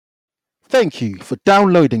Thank you for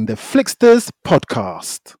downloading the Flicksters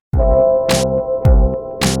podcast.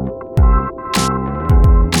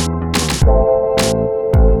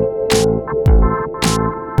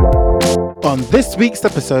 On this week's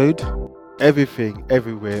episode, everything,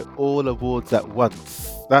 everywhere, all awards at once.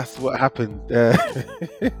 That's what happened.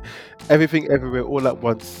 Everything, everywhere, all at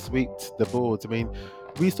once swept the boards. I mean,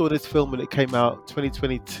 we saw this film when it came out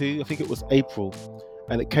 2022. I think it was April.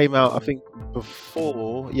 And it came out, I think,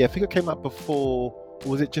 before. Yeah, I think it came out before.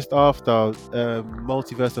 Or was it just after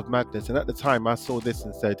Multiverse of Madness? And at the time, I saw this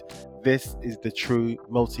and said, this is the true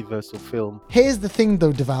multiversal film. Here's the thing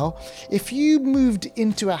though, Deval. If you moved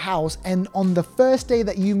into a house and on the first day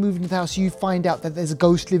that you moved into the house, you find out that there's a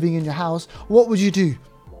ghost living in your house, what would you do?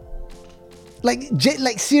 Like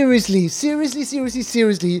seriously.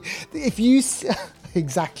 If you...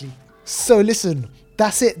 Exactly. So listen,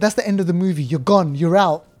 that's it. That's the end of the movie. You're gone. You're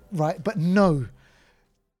out. Right? But no.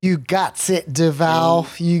 You got it,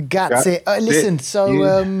 Deval. You got it. Listen,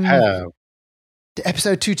 so...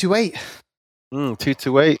 Episode 228.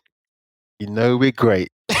 228. You know we're great.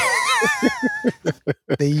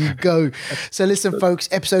 There you go. So listen, folks,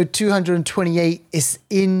 episode 228 is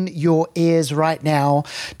in your ears right now.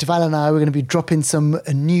 Deval and I, we're going to be dropping some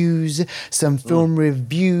news, some film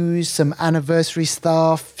reviews, some anniversary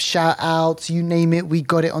stuff, shout outs, you name it. We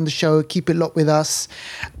got it on the show. Keep it locked with us.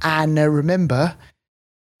 And remember,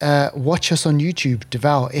 watch us on YouTube,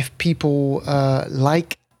 Deval. If people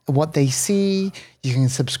like what they see, you can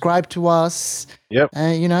subscribe to us. Yep.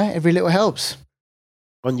 Every little helps.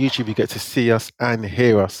 On YouTube, you get to see us and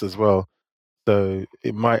hear us as well. So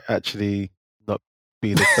it might actually not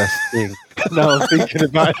be the best thing. No, I'm thinking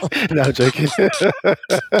about it. No, I'm joking.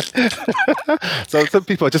 So some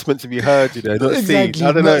people are just meant to be heard, not exactly, seen.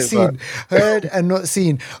 I don't not know. Seen. Heard and not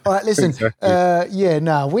seen. All right, listen. Exactly.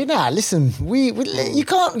 Listen. You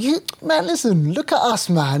can't. Listen. Look at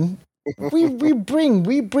us, man. We bring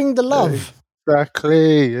the love.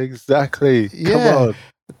 Exactly. Yeah.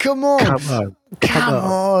 Come on.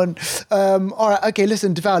 All right. Okay.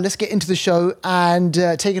 Listen, Deval. Let's get into the show and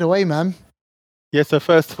take it away, man. Yeah. So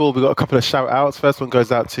first of all, we got a couple of shout outs. First one goes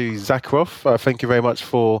out to Zakroff. Thank you very much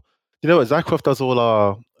for. You know what? Zakroff does all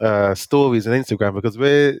our stories on Instagram because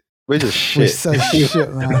we're just shit. We're so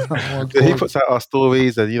shit, man. Oh, he puts out our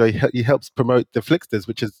stories and he helps promote the Flicksters,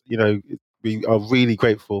 which is we are really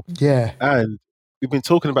grateful. Yeah. And we've been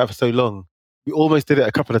talking about it for so long. We almost did it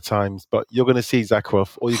a couple of times, but you're going to see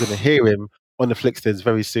Zakroff or you're going to hear him on the Flicksters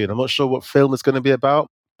very soon. I'm not sure what film it's going to be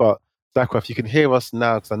about, but Zakroff, you can hear us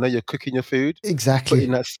now because I know you're cooking your food. Exactly.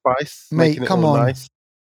 Putting that spice, mate, making it come all on. nice.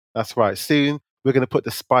 That's right. Soon we're going to put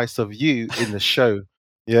the spice of you in the show.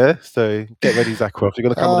 Yeah? So get ready, Zakroff. You're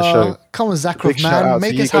going to come on the show. Come on, Zakroff, man.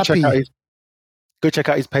 Make us happy. Go check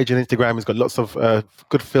out his page on Instagram. He's got lots of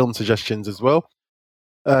good film suggestions as well.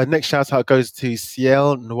 Next shout out goes to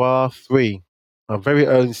Ciel Noir 3. Our very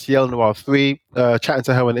own Ciel Noir 3. Chatting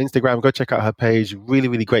to her on Instagram. Go check out her page. Really,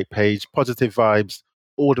 really great page. Positive vibes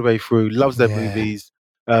all the way through. Loves their movies.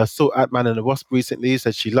 Saw Ant-Man and the Wasp recently.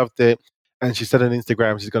 Said she loved it. And she said on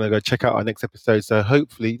Instagram she's going to go check out our next episode. So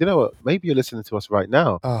hopefully, you know what? Maybe you're listening to us right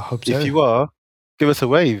now. I hope so. If you are, give us a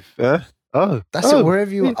wave. That's it.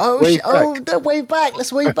 Wherever you are. Wave back.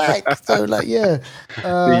 Let's wave back. So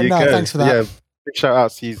thanks for that. Yeah, big shout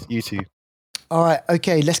out to you two. All right,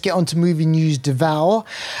 okay, let's get on to movie news, Deval.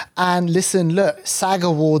 And listen, look, SAG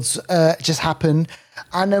Awards just happened.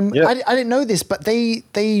 And I didn't know this, but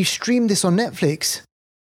they streamed this on Netflix.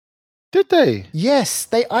 Did they? Yes,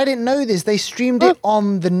 I didn't know this. They streamed it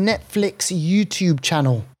on the Netflix YouTube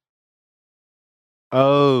channel.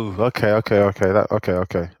 Oh, okay. Okay. All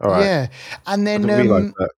right. Yeah, and then I didn't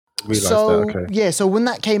realise that. Okay. So when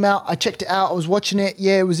that came out, I checked it out. I was watching it.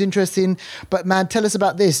 Yeah, it was interesting. But man, tell us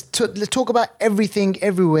about this. Let's talk about Everything,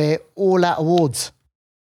 Everywhere, All Out Awards.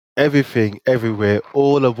 Everything, everywhere,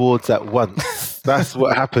 all awards at once. That's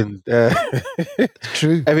what happened.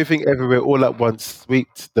 True. Everything, everywhere, all at once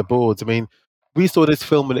swept the boards. I mean, we saw this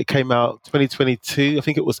film when it came out 2022. I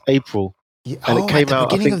think it was April. Yeah. And it came at the out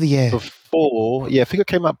beginning of the year. Before. Yeah, I think it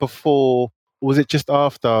came out before. Or was it just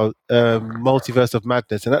after Multiverse of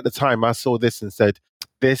Madness? And at the time, I saw this and said,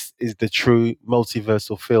 this is the true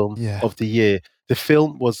multiversal film of the year. The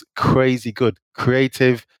film was crazy good,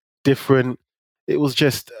 creative, different. It was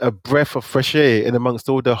just a breath of fresh air in amongst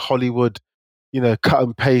all the Hollywood, cut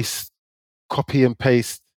and paste, copy and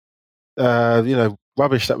paste,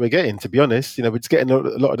 rubbish that we're getting, to be honest. We're just getting a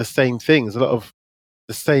lot of the same things, a lot of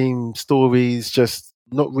the same stories, just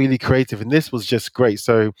not really creative. And this was just great.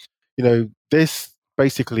 So, this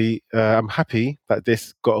basically, I'm happy that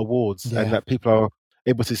this got awards and that people are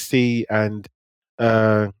able to see and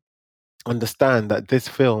understand that this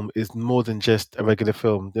film is more than just a regular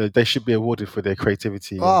film. They should be awarded for their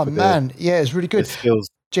creativity Oh and for man, yeah, it's really their good. skills.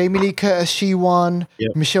 Jamie Lee Curtis, she won.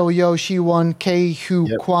 Yep. Michelle Yeoh, she won. Ke Huy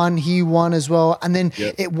Yep. Quan, he won as well. And then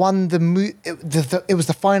Yep. it won it was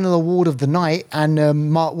the final award of the night, and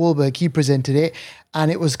Mark Wahlberg, he presented it,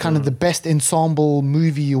 and it was kind of the best ensemble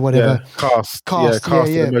movie or whatever. Yeah, cast. Cast, Yeah,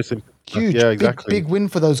 yeah. the most Huge, yeah, exactly. big win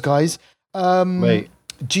for those guys. Mate.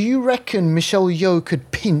 Do you reckon Michelle Yeoh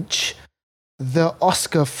could pinch the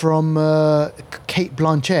Oscar from Kate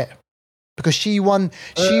Blanchett? Because she won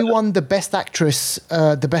the best actress,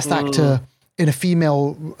 the best actor in a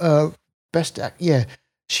female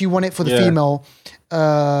she won it for the female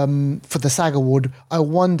for the SAG award. I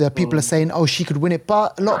wonder, people are saying, oh, she could win it,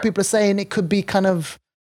 but a lot of people are saying it could be kind of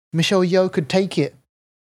Michelle Yeoh could take it.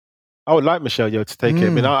 I would like Michelle Yeoh to take it. I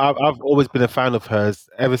mean, I've always been a fan of hers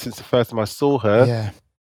ever since the first time I saw her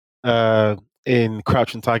in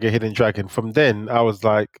Crouching Tiger, Hidden Dragon. From then, I was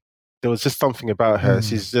like, there was just something about her.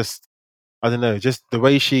 She's just, I don't know, just the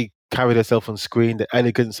way she carried herself on screen, the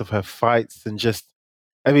elegance of her fights, and just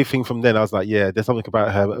everything from then. I was like, yeah, there's something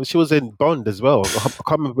about her. She was in Bond as well. I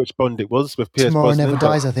can't remember which Bond it was with Pierce Tomorrow Brosnan. Never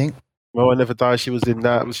Dies, I think. Tomorrow Never Dies. She was in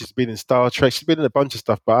that. She's been in Star Trek. She's been in a bunch of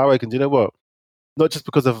stuff. But I reckon, do you know what? Not just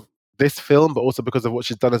because of this film, but also because of what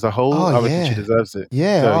she's done as a whole. I reckon she deserves it.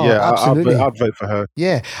 Yeah, so, absolutely. I'd vote for her.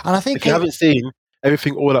 Yeah, and I think if you haven't seen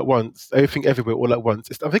Everything All at Once, Everything Everywhere All at Once,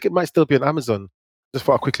 I think it might still be on Amazon. Just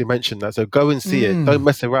thought I'd quickly mention that. So go and see it. Don't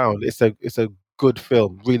mess around. It's a good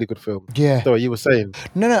film, really good film. Yeah. So you were saying?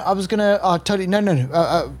 No, I was gonna totally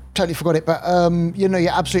totally forgot it. But you're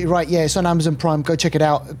absolutely right. Yeah, it's on Amazon Prime. Go check it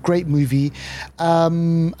out. Great movie.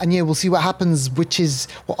 And yeah, we'll see what happens. Which is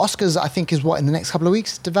Oscars, I think, is what in the next couple of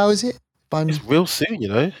weeks. Devour, is it? It's real soon,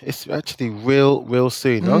 It's actually real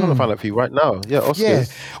soon. I'm gonna find out for you right now. Yeah, Oscars. Yeah.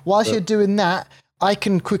 Whilst you're doing that, I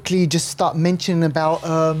can quickly just start mentioning about.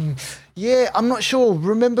 I'm not sure.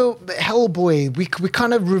 Remember Hellboy? We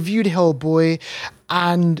kind of reviewed Hellboy,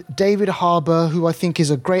 and David Harbour, who I think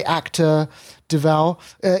is a great actor. Deval.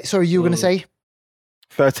 Sorry, you were going to say?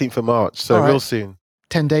 13th of March. So real soon.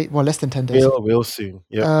 10 days. Well, less than 10 days. Real soon.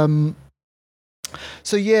 Yeah.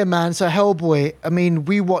 So yeah, man. So Hellboy. I mean,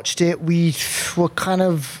 we watched it. We were kind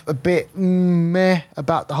of a bit meh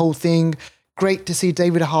about the whole thing. Great to see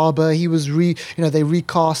David Harbour. He was they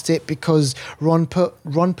recast it because Ron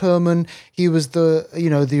Perlman, he was the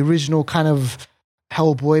original kind of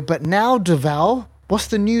Hellboy. But now, Deval, what's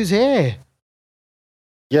the news here?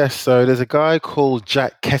 Yes, so there's a guy called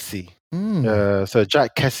Jack Kesy. So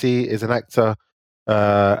Jack Kesy is an actor,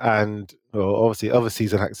 and obviously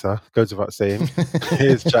he's an actor. Goes without saying.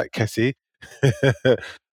 Here's Jack Kesy.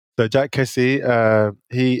 So Jack Kesy,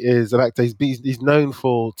 he is an actor. He's known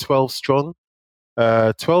for 12 Strong.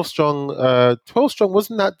 12 Strong. 12 Strong,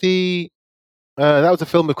 wasn't that that was a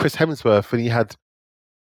film with Chris Hemsworth, and he had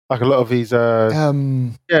like a lot of these.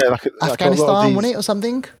 Afghanistan, wasn't it, or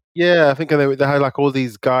something? Yeah, I think they had like all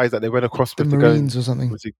these guys that they went across with Marines or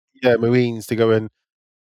something. Marines to go and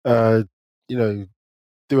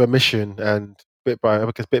do a mission, and bit by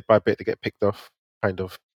bit they get picked off, kind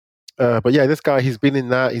of. But yeah, this guy, he's been in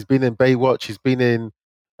that. He's been in Baywatch. He's been in.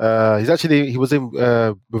 He was in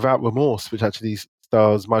Without Remorse, which actually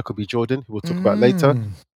stars Michael B. Jordan, who we'll talk about later.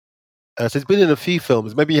 So he's been in a few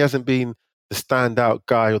films. Maybe he hasn't been the standout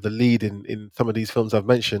guy or the lead in some of these films I've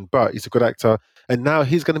mentioned, but he's a good actor. And now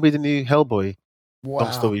he's going to be the new Hellboy. Wow.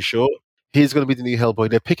 Long story short, he's going to be the new Hellboy.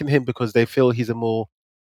 They're picking him because they feel he's a more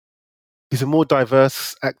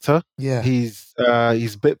diverse actor. Yeah, he's a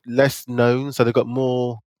bit less known, so they've got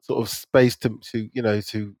more sort of space to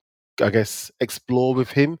I guess explore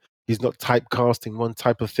with him. He's not typecasting one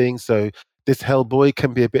type of thing, so this Hellboy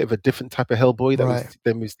can be a bit of a different type of Hellboy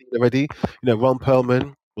than we've seen already. Ron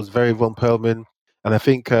Perlman was very Ron Perlman, and I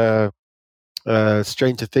think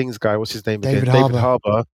Stranger Things guy, what's his name again? David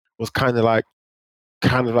Harbour was kind of like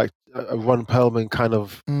a Ron Perlman kind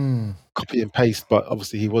of copy and paste, but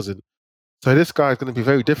obviously he wasn't. So this guy is going to be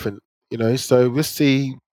very different, So we'll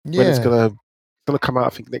see when it's going to come out. I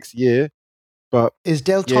think next year. But is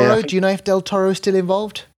Del Toro? Do you know if Del Toro is still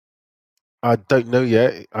involved? I don't know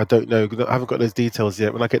yet. I don't know. I haven't got those details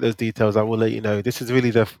yet. When I get those details, I will let you know. This is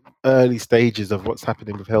really the early stages of what's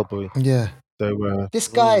happening with Hellboy. Yeah. So this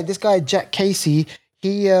guy Jack Kesy,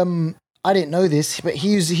 he I didn't know this, but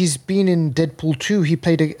he's been in Deadpool 2. He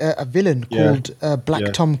played a villain called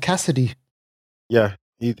Black Tom Cassidy. Yeah.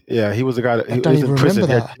 He was a guy that I don't even remember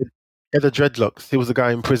that. He had the dreadlocks. He was a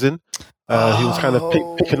guy in prison. He was kind of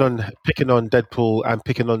picking on Deadpool and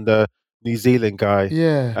picking on the New Zealand guy.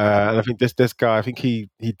 Yeah. And I think this guy, he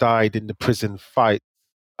died in the prison fight.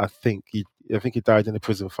 I think I think he died in a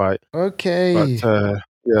prison fight. Okay. But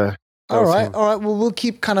yeah. All right. Well, we'll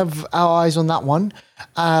keep kind of our eyes on that one.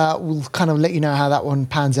 We'll kind of let you know how that one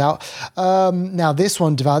pans out. Now, this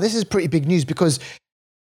one, Deval, this is pretty big news because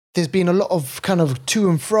there's been a lot of kind of to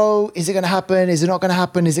and fro. Is it going to happen? Is it not going to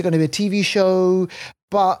happen? Is it going to be a TV show?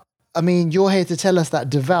 But, I mean, you're here to tell us that,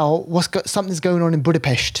 Deval, something's going on in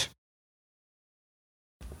Budapest.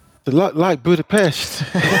 Like Budapest.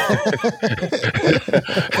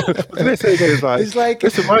 It's like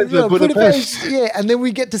this reminds me of Budapest. Yeah, and then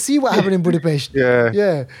we get to see what happened in Budapest.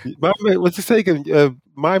 Yeah. What's it saying?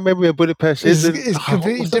 My memory of Budapest is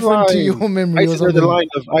completely different to your memory. I used to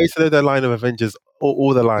know the line of Avengers,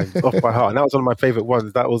 all the lines off by heart, and that was one of my favorite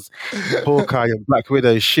ones. That was Hawkeye and Black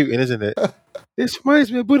Widow shooting, isn't it? This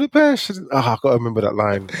reminds me of Budapest. I've got to remember that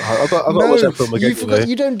line. I've got to watch that film again.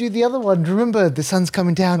 You don't do the other one. Remember, the sun's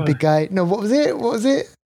coming down, big guy. No, what was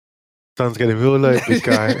it? Sun's getting real low, big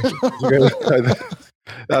guy.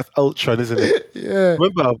 That's Ultron, isn't it? Yeah.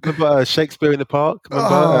 Remember Shakespeare in the Park?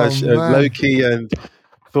 Remember Loki and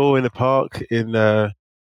Thor in the Park in...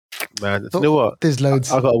 man, you know what? There's loads.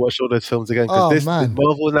 I've got to watch all those films again because this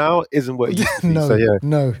Marvel now isn't what it used to be.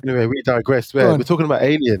 No. Anyway, we digress. We're talking about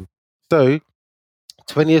Alien. So,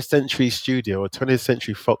 20th Century Studio, or 20th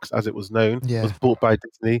Century Fox as it was known, was bought by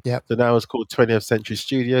Disney. Yep. So now it's called 20th Century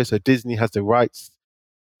Studio. So Disney has the rights,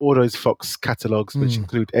 all those Fox catalogs, which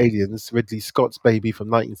include Aliens, Ridley Scott's Baby from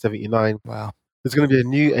 1979. Wow. There's going to be a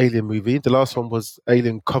new Alien movie. The last one was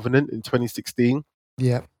Alien Covenant in 2016.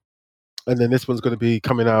 Yeah. And then this one's going to be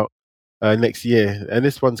coming out next year. And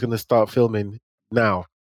this one's going to start filming now,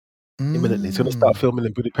 imminently. It's going to start filming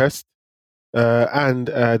in Budapest. And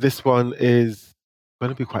this one is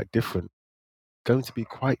going to be quite different. When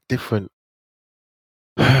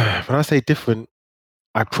I say different,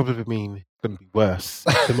 I probably mean going to be worse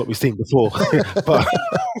than what we've seen before. But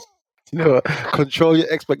you know what? Control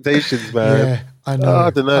your expectations, man. Yeah, I know. I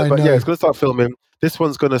don't know. But yeah, it's going to start filming. This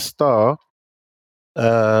one's going to star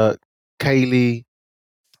Kaylee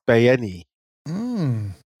Spianey.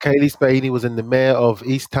 Kaylee Spianey was in The Mayor of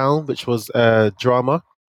Easttown, which was drama.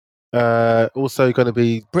 Also going to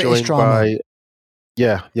be British joined drama. by...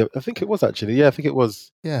 Yeah, I think it was actually. Yeah, I think it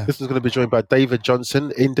was. Yeah. This was going to be joined by David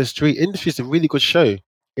Johnson. Industry is a really good show.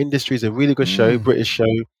 British show,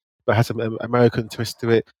 but has some American twist to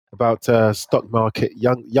it about stock market,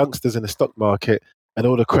 youngsters in the stock market, and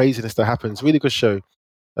all the craziness that happens. Really good show.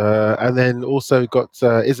 And then also got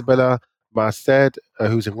Isabella Marced,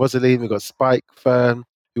 who's in Rosaline. We got Spike Fern,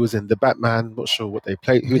 who was in The Batman. Not sure what they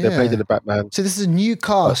played. They played in The Batman. So this is a new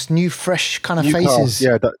cast, new fresh kind of faces.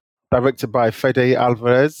 Cast, directed by Fede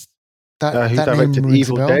Alvarez, who directed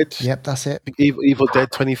Evil Dead. Yep, that's it. Evil Dead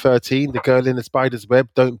 2013, The Girl in the Spider's Web,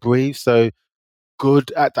 Don't Breathe. So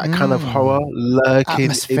good at that kind of horror,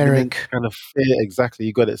 lurking, imminent kind of fear. Exactly,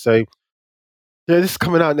 you got it. So yeah, this is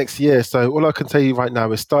coming out next year. So all I can tell you right now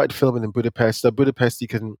is started filming in Budapest. So Budapest, you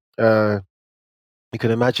can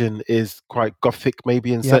imagine, is quite gothic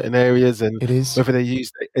maybe in certain areas, and it is. Whether they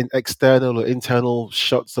use external or internal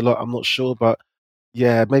shots a lot, I'm not sure, but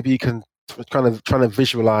yeah, maybe you can trying to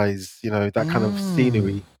visualize, that kind of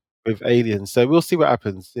scenery with Aliens. So we'll see what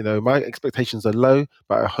happens. My expectations are low,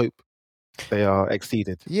 but I hope they are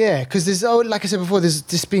exceeded. Yeah, because there's, like I said before, there's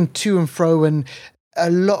just been to and fro, and a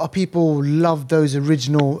lot of people love those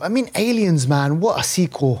original. I mean, Aliens, man, what a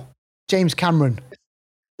sequel! James Cameron.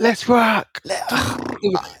 Let's rock.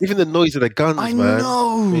 Even the noise of the guns, I man.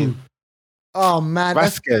 Know. Oh man,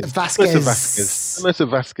 Vasquez. Vanessa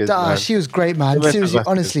Vasquez. She was great, man. Seriously,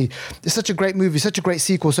 honestly, it's such a great movie, such a great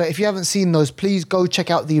sequel. So if you haven't seen those, please go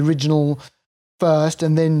check out the original first,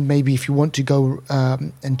 and then maybe if you want to go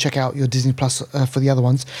and check out your Disney Plus for the other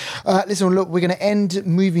ones. Listen, look, we're going to end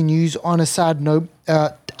movie news on a sad note.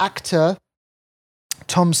 Actor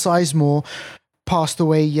Tom Sizemore passed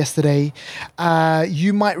away yesterday.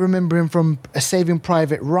 You might remember him from Saving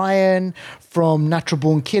Private Ryan, from Natural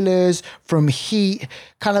Born Killers, from Heat,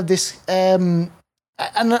 kind of this... and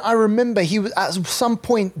I remember he was, at some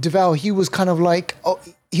point, Deval, he was kind of like...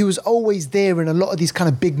 he was always there in a lot of these kind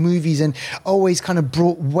of big movies and always kind of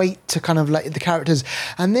brought weight to kind of like the characters.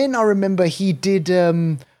 And then I remember he did...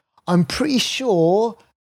 I'm pretty sure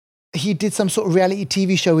he did some sort of reality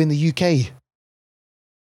TV show in the UK.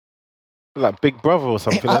 Like Big Brother or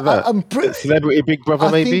something like that. Celebrity Big Brother,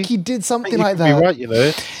 maybe? I think he did something like that. Could be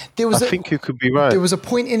right, I think you could be right. There was a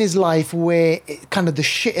point in his life where kind of the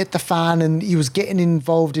shit hit the fan and he was getting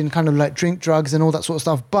involved in kind of like drink, drugs and all that sort of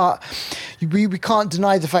stuff. But we can't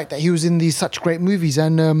deny the fact that he was in these such great movies.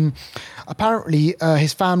 And apparently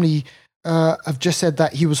his family have just said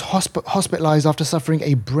that he was hospitalized after suffering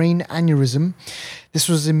a brain aneurysm. This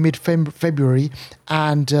was in mid-February,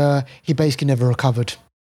 and he basically never recovered.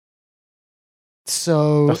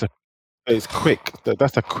 So it's quick.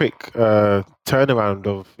 That's a quick turnaround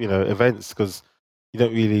of events, because you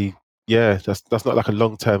don't really. Yeah, that's not like a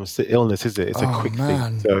long-term illness, is it? It's a quick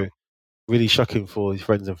thing. So really shocking for his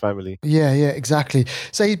friends and family. Yeah, exactly.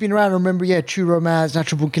 So he's been around. Remember, True Romance,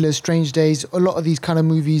 Natural Born Killers, Strange Days, a lot of these kind of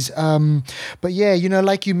movies. But yeah,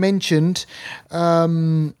 like you mentioned,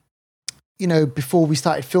 before we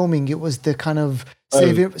started filming, it was the kind of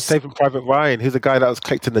Saving Private Ryan. He's a guy that was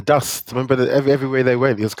collecting the dust. Remember that everywhere they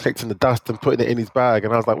went, he was collecting the dust and putting it in his bag.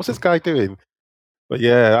 And I was like, what's this guy doing? But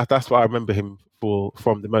yeah, that's what I remember him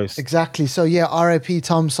from the most. Exactly. So yeah, R.I.P.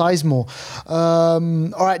 Tom Sizemore.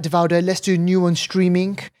 All right, Devaldo, let's do new on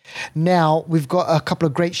streaming. Now, we've got a couple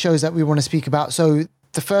of great shows that we want to speak about. So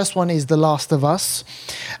the first one is The Last of Us.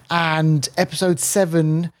 And episode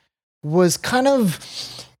 7 was kind of,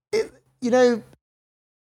 the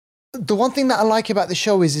one thing that I like about the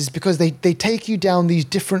show is because they take you down these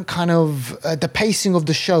different kind of, the pacing of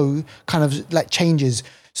the show kind of like changes.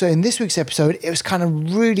 So in this week's episode, it was kind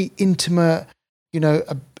of really intimate,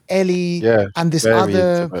 Ellie and this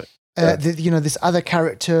other, this other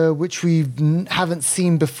character, which we haven't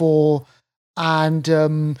seen before. And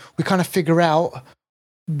we kind of figure out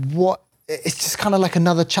it's just kind of like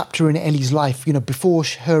another chapter in Ellie's life. Before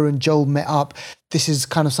her and Joel met up, this is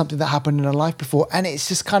kind of something that happened in her life before. And it's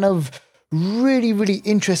just kind of really, really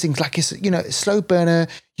interesting. It's like, it's a slow burner.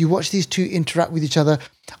 You watch these two interact with each other.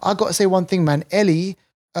 I got to say one thing, man. Ellie,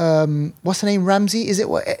 what's her name? Ramsey? Is it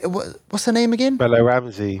what's her name again? Bella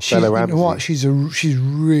Ramsey. You know what? She's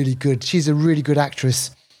really good. She's a really good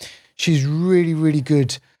actress. She's really, really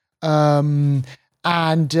good. And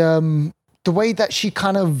the way that she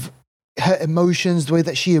kind of, her emotions, the way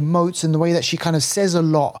that she emotes, and the way that she kind of says a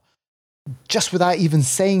lot just without even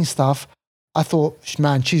saying stuff, I thought,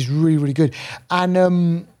 man, she's really, really good.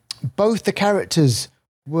 And both the characters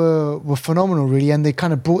were phenomenal, really, and they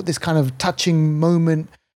kind of brought this kind of touching moment,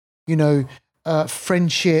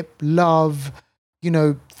 friendship, love,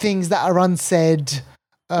 things that are unsaid,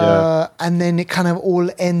 and then it kind of all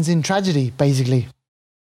ends in tragedy, basically.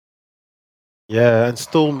 Yeah, and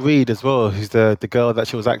Storm Reed as well, who's the girl that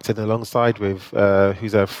she was acting alongside with,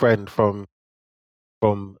 who's a friend from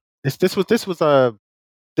this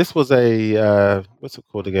was a what's it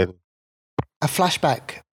called again? A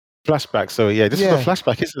flashback. So yeah, this is a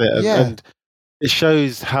flashback, isn't it? And it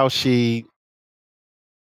shows how she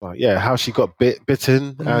got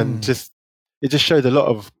bitten, and it just showed a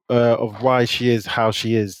lot of why she is how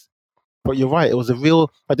she is. But you're right, it was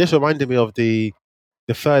this reminded me of the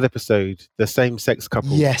third episode, the same-sex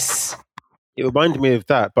couple. Yes. It reminded me of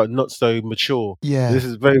that, but not so mature. Yeah. This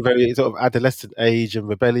is very, very sort of adolescent age and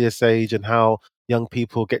rebellious age, and how young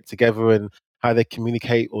people get together and how they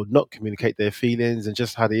communicate or not communicate their feelings, and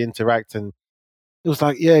just how they interact. And it was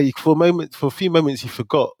like, for a few moments, you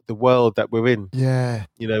forgot the world that we're in. Yeah.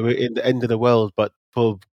 We're in the end of the world, but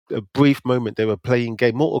for a brief moment, they were playing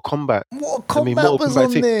game. Mortal Kombat was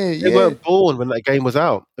on there. They weren't born when that game was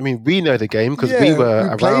out. I mean, we know the game because we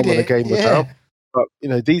were around when the game was out. But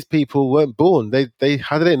these people weren't born. They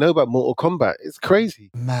how did they know about Mortal Kombat? It's crazy.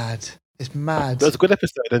 Mad. It's mad. It was a good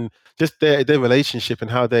episode, and just their relationship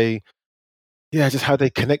and how they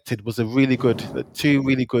connected was a really good. Two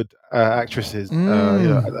really good actresses. At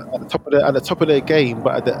the top of their game,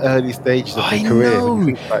 but at the early stages of their career. Know. When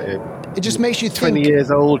you think about it just makes you think. 20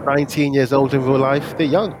 years old, 19 years old in real life. They're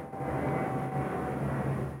young.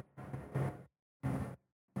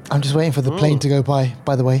 I'm just waiting for the plane to go by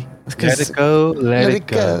the way. Let it go. Let it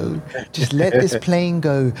go. Just let this plane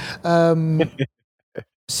go.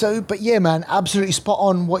 So, but yeah, man, absolutely spot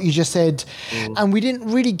on what you just said. And we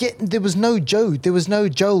didn't really there was no Joel, there was no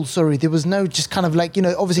just kind of like,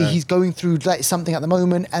 obviously he's going through like something at the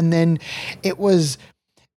moment. And then it was,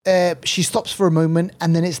 she stops for a moment,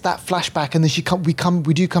 and then it's that flashback, and then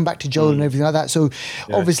we do come back to Joel and everything like that. So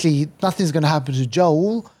obviously nothing's going to happen to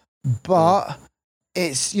Joel, but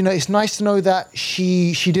it's, it's nice to know that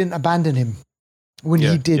she didn't abandon him when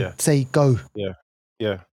he did say go.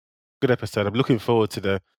 Yeah. Good episode. I'm looking forward to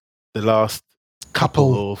the last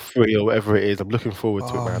couple or three or whatever it is. I'm looking forward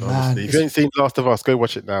to it, man. Honestly, if you ain't seen Last of Us, go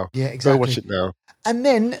watch it now. Yeah, exactly. Go watch it now. And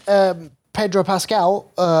then Pedro Pascal,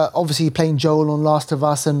 obviously playing Joel on Last of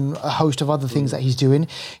Us and a host of other things that he's doing.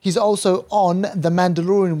 He's also on The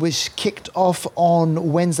Mandalorian, which kicked off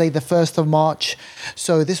on Wednesday, the 1st of March.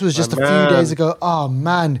 So this was just a few days ago. Oh,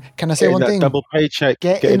 man. Can I say one thing? Double paycheck.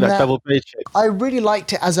 Getting that double paycheck. I really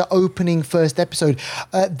liked it as an opening first episode.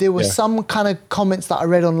 There were some kind of comments that I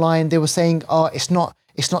read online. They were saying, it's not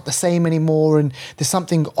the same anymore and there's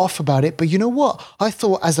something off about it. But you know what? I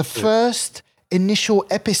thought as a first initial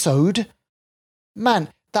episode, man,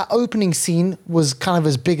 that opening scene was kind of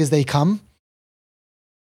as big as they come.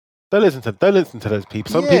 Don't listen to those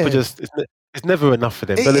people. Some people just it's never enough for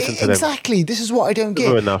them. Don't listen to them. Exactly. This is what I don't get.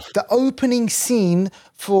 Never enough. The opening scene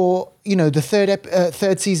for the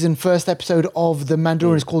third season, first episode of The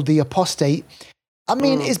Mandalorian is called The Apostate. I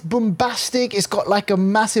mean, it's bombastic. It's got like a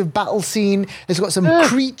massive battle scene. It's got some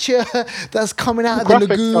creature that's coming out of the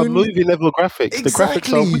lagoon. Are movie level graphics. Exactly. The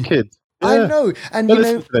graphics are wicked. Yeah. I know. And don't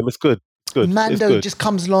listen to them. It's good. Mando just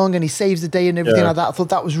comes along and he saves the day and everything like that. I thought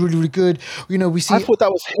that was really, really good. We see. I thought that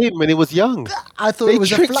was him when he was young. I thought it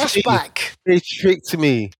was a flashback. They tricked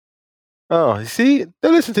me. Oh, you see?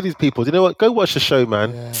 Don't listen to these people. You know what? Go watch the show,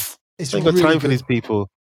 man. Yeah. I ain't got time for these people.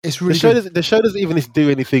 It's really the show doesn't even need to do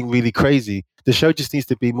anything really crazy. The show just needs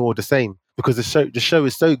to be more the same because the show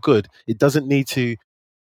is so good. It doesn't need to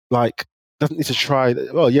try.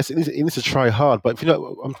 Well, yes, it needs to try hard. But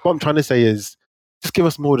what I'm trying to say is, just give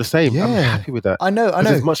us more of the same. Yeah. I'm happy with that. I know.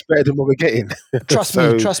 It's much better than what we're getting. Trust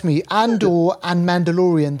me. Andor and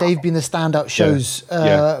Mandalorian, they've been the standout shows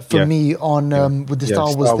for me on with the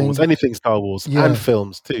Star Wars thing. Anything Star Wars and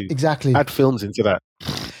films too. Exactly. Add films into that.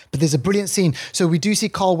 But there's a brilliant scene. So we do see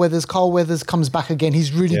Carl Weathers. Carl Weathers comes back again.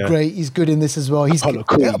 He's really great. He's good in this as well. He's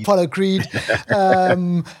Apollo Creed.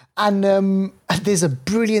 And there's a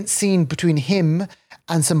brilliant scene between him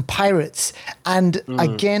and some pirates. And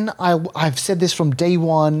again, I've said this from day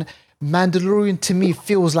one, Mandalorian to me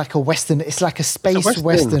feels like a Western. It's like a space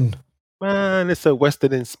Western. Man, it's a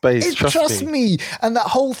Western in space. Trust me. And that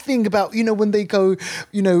whole thing about, when they go,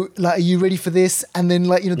 like, are you ready for this? And then,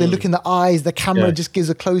 like, they look in the eyes, the camera just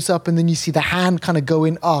gives a close up, and then you see the hand kind of go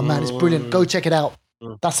in. Oh, man, it's brilliant. Go check it out.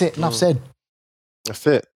 That's it. Enough said. That's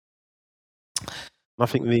it.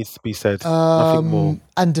 Nothing needs to be said. Nothing more.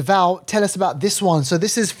 And Deval, tell us about this one. So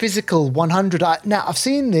this is Physical 100. Now, I've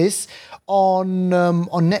seen this on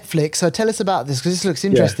Netflix. So tell us about this because this looks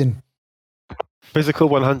interesting. Yeah. Physical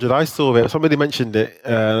 100. I saw it. Somebody mentioned it,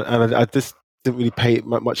 and I just didn't really pay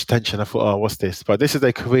much attention. I thought, oh, what's this? But this is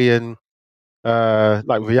a Korean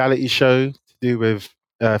reality show to do with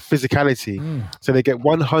physicality. So they get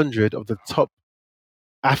 100 of the top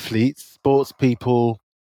athletes, sports people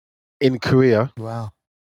in Korea. Wow.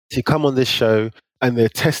 To come on this show, and they're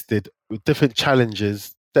tested with different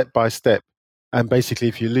challenges, step by step. And basically,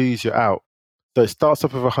 if you lose, you're out. So it starts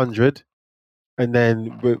off with 100, and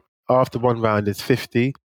then after one round it's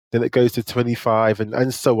 50, then it goes to 25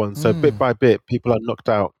 and so on. So bit by bit, people are knocked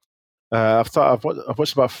out. I've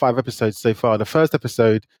watched about 5 episodes so far. The first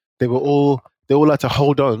episode, they all had to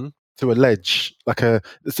hold on to a ledge,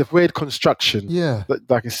 it's a weird construction. Yeah,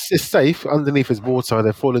 like it's safe. Underneath is water.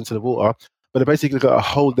 They fall into the water, but they basically got to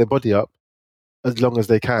hold their body up as long as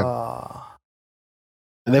they can.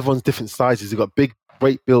 And everyone's different sizes. You've got big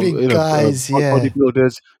guys,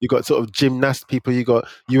 bodybuilders. You got sort of gymnast people. You got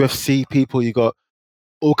UFC people. You got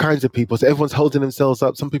all kinds of people. So everyone's holding themselves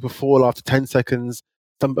up. Some people fall after 10 seconds.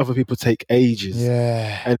 Some other people take ages.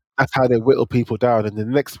 Yeah, and that's how they whittle people down. And the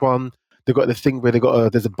next one, they've got the thing where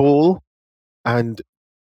there's a ball, and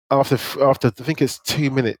after I think it's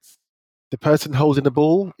 2 minutes, the person holding the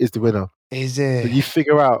ball is the winner. Is it? So you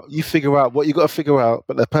figure out what you got to figure out,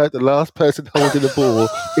 but the last person holding the ball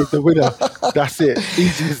is the winner. That's it.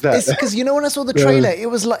 Easy as that. Because when I saw the trailer,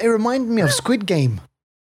 it reminded me of Squid Game.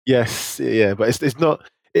 Yes, yeah, but it's not.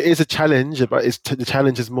 It is a challenge, but the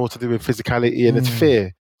challenge is more to do with physicality and it's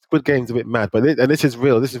fear. Squid Game's a bit mad, but this is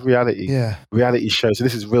real. This is reality. Yeah, reality show. So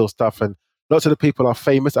this is real stuff, and lots of the people are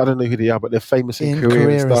famous. I don't know who they are, but they're famous in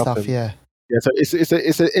Korea and stuff. Yeah. So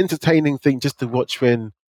it's an entertaining thing just to watch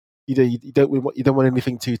when you don't want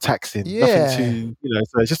anything too taxing. Yeah. Nothing too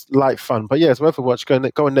So it's just light fun. But yeah, it's worth a watch. Go on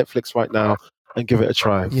Netflix right now and give it a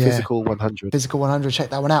try. Yeah. Physical 100. Physical 100. Check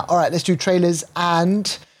that one out. All right, let's do trailers.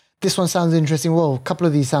 And this one sounds interesting. Well, a couple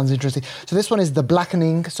of these sounds interesting. So this one is The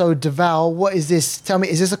Blackening. So Deval, what is this? Tell me,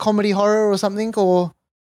 is this a comedy horror or something? Or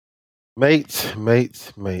mate.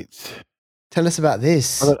 Tell us about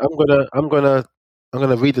this. I'm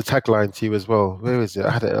gonna read the tagline to you as well. Where is it?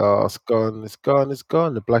 I had it. Oh, it's gone.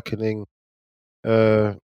 The Blackening.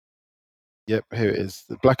 Yep, here it is.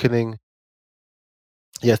 The Blackening.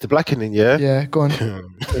 Yes, The Blackening. Yeah. Yeah, go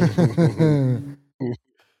on.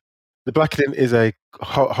 The Blackening is a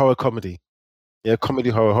horror comedy. Yeah, comedy,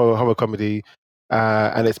 horror comedy,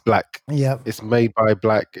 and it's black. Yep. It's made by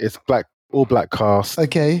black. It's black, all black cast.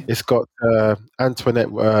 Okay. It's got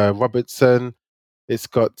Antoinette Robertson. It's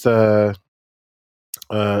got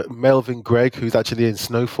Melvin Gregg, who's actually in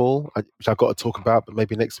Snowfall, which I've got to talk about, but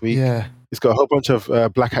maybe next week. Yeah. It's got a whole bunch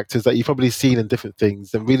of black actors that you've probably seen in different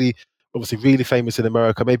things, and really, obviously, really famous in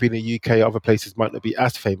America. Maybe in the UK, other places might not be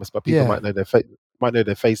as famous, but people might know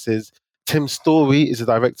their faces. Tim Story is the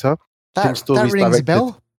director. Tim Story's that rings a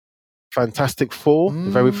bell. Fantastic Four,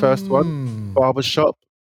 the very first one. Barbershop.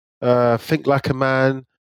 Think Like a Man.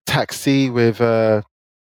 Taxi with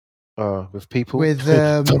people. With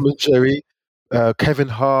Tom and Jerry. Kevin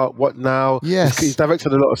Hart. What Now? Yes. He's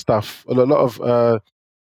directed a lot of stuff. A lot of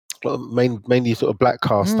mainly sort of black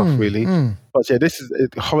cast stuff, really. But yeah, this is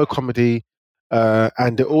a horror comedy,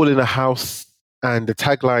 and they're all in a house, and the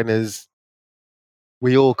tagline is,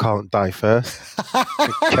 "We all can't die first."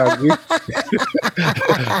 Can we?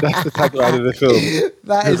 That's the tagline of the film.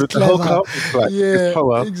 That is the clever. whole cast is black. Yeah, it's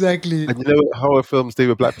horror. exactly. And you know what horror films do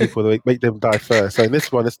with black people? They make them die first. So in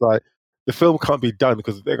this one, it's like the film can't be done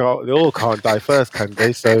because they all can't die first, can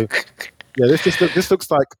they? So yeah, this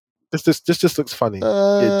looks like this just looks funny.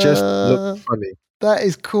 It just looks funny. That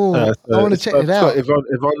is cool. I want to check it out.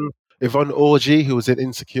 Yvonne Orji, who was in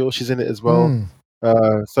Insecure, she's in it as well.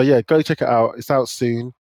 So yeah, go check it out. It's out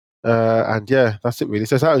soon. And yeah, that's it really.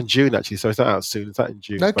 So it's out in June actually. So it's not out soon. It's out in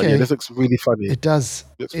June. Okay. But yeah, this looks really funny. It does.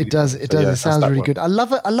 It does. So, yeah, it sounds really good. I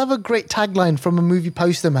love a great tagline from a movie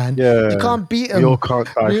poster, man. Yeah. You can't beat them. We all can't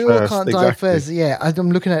die first. We all can't die first. Yeah,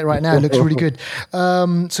 I'm looking at it right now. It looks really good.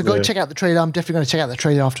 So go check out the trailer. I'm definitely going to check out the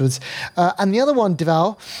trailer afterwards. And the other one,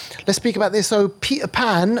 Deval, let's speak about this. So Peter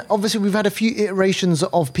Pan, obviously we've had a few iterations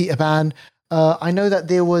of Peter Pan. I know that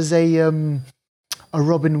there was a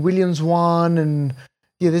Robin Williams one, and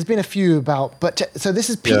yeah, there's been a few about, but so this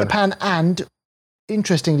is Peter Pan and,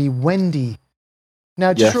 interestingly, Wendy.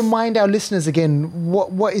 Now, just remind our listeners again,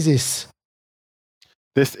 what is this?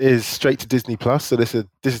 This is straight to Disney Plus. So this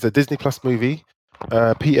is a Disney Plus movie,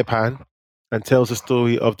 Peter Pan, and tells the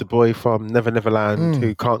story of the boy from Never Never Land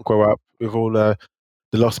who can't grow up with all the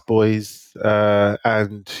lost boys,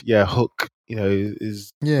 and Hook,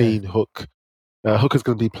 is being Hook. Hook is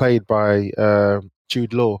going to be played by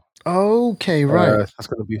Jude Law. Okay, right. That's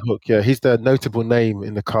going to be Hook. Yeah, he's the notable name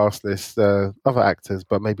in the cast list. Other actors,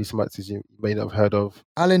 but maybe some actors you may not have heard of.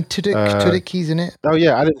 Alan Tudyk, he's in it. Oh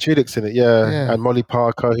yeah, Alan Tudyk's in it. Yeah, and Molly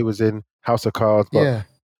Parker, who was in House of Cards. But,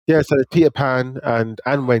 so Peter Pan and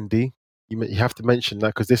Wendy. You have to mention that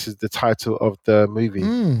because this is the title of the movie.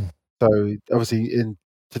 So obviously, in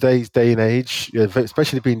today's day and age,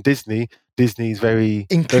 especially being Disney is very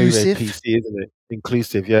inclusive, very PC, isn't it?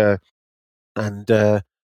 Inclusive, yeah. And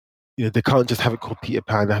they can't just have it called Peter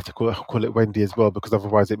Pan. They have to call it Wendy as well, because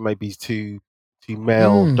otherwise it may be too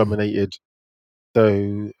male dominated.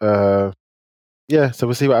 So so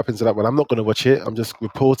we'll see what happens to that one. I'm not going to watch it. I'm just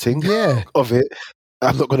reporting of it.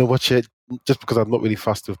 I'm not going to watch it just because I'm not really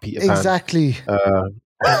fussed with Peter Pan. Exactly.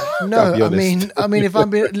 No, I mean, if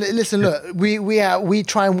I'm being, listen, look, we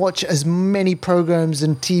try and watch as many programs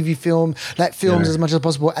and TV films as much as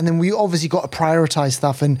possible, and then we obviously got to prioritize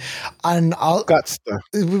stuff, and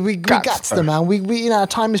we got them, man. We our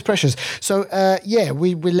time is precious, so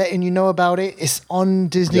we're letting you know about it. It's on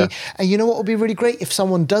Disney, and you know what would be really great if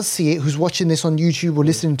someone does see it, who's watching this on YouTube or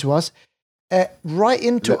listening to us, write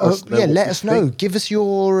into let us know. Give us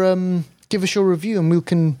your review, and we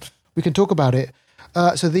can talk about it.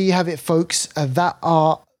 So there you have it, folks.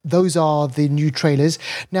 Those are the new trailers.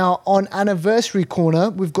 Now, on Anniversary Corner,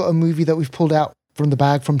 we've got a movie that we've pulled out from the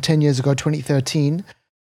bag from 10 years ago, 2013.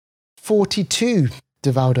 42,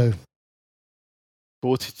 Devaldo.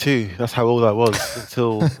 42. That's how old I was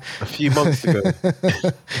until a few months ago.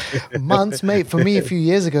 Months, mate. For me, a few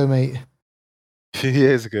years ago, mate. A few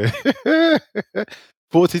years ago.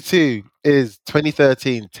 42 is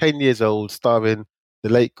 2013, 10 years old, starring the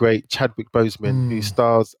late, great Chadwick Boseman, who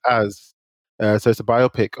stars as, so it's a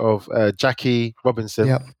biopic of Jackie Robinson,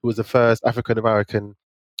 who was the first African-American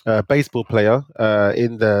baseball player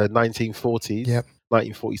in the 1940s,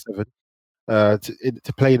 1947,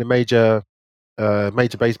 to play in a major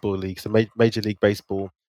baseball league, so Major League Baseball,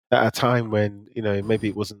 at a time when, maybe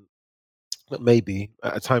it wasn't, not maybe,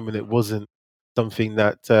 at a time when it wasn't something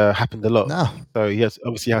that happened a lot. No. So he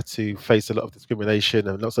obviously had to face a lot of discrimination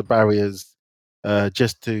and lots of barriers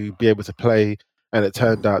just to be able to play, and it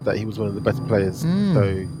turned out that he was one of the better players.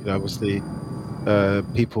 So obviously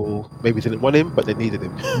people maybe didn't want him, but they needed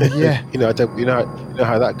him. Yeah. you know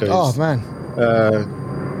how that goes. Oh man.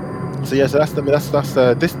 So that's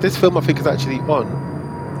this film I think is actually on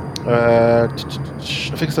I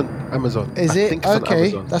think it's on Amazon. Is it? I think it's on Okay,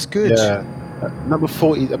 Amazon. that's good. Yeah. Number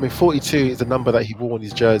 40, 42 is the number that he wore on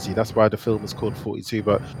his jersey. That's why the film is called 42.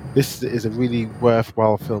 But this is a really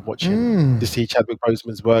worthwhile film watching to see Chadwick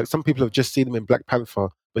Boseman's work. Some people have just seen him in Black Panther,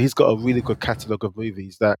 but he's got a really good catalogue of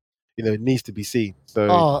movies that, needs to be seen.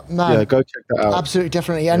 So, yeah, go check that out. Absolutely,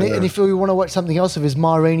 definitely. And if you want to watch something else of his,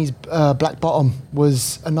 Ma Rainey's Black Bottom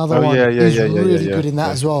was another one. He's really good in that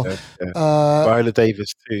as well. Viola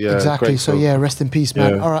Davis too. Yeah, exactly. So rest in peace,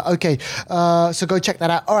 man. All right, okay. So go check that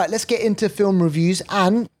out. All right, let's get into film reviews.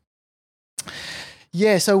 And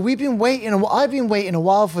so we've been waiting. I've been waiting a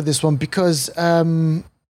while for this one because a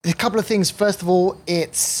couple of things. First of all,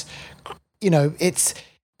 it's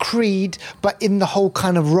Creed, but in the whole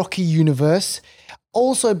kind of Rocky universe.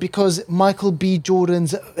 Also because Michael B.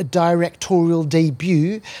 Jordan's directorial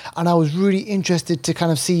debut, and I was really interested to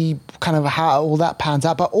kind of see kind of how all that pans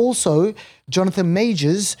out. But also Jonathan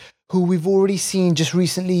Majors, who we've already seen just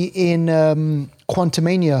recently in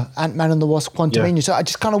Quantumania, Ant-Man and the Wasp Quantumania. Yeah. So I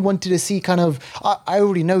just kind of wanted to see I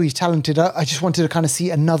already know he's talented. I just wanted to kind of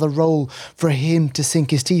see another role for him to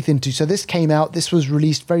sink his teeth into. So this came out, this was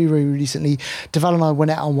released very, very recently. Deval and I went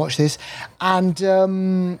out and watched this. And so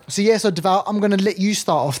Deval, I'm going to let you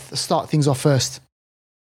start things off first.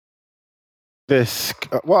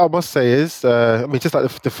 What I must say is, just like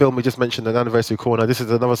the film we just mentioned, An Anniversary Corner, this is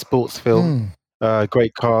another sports film.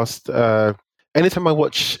 Great cast. Anytime I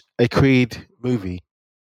watch a Creed movie,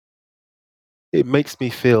 it makes me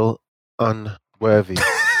feel unworthy.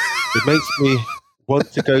 It makes me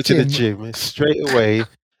want to go to the gym straight away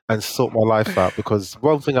and sort my life out. Because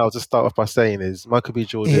one thing I'll just start off by saying is Michael B.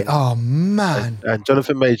 Jordan and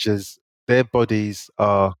Jonathan Majors, their bodies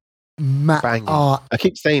are banging. I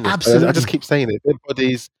keep saying it. I just keep saying it. Their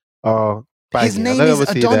bodies are banging. His name is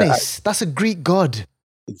Adonis. That's a Greek god.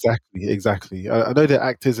 Exactly. I know they're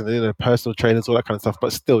actors and they're personal trainers, all that kind of stuff,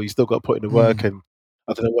 but still, you still got to put in the work, and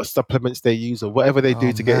I don't know what supplements they use or whatever they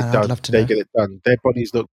do to get it done. They get it done. Their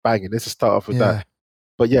bodies look banging. Let's just start off with that.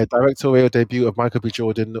 But yeah, directorial debut of Michael B.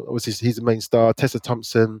 Jordan. Obviously, he's the main star. Tessa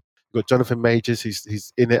Thompson. You've got Jonathan Majors,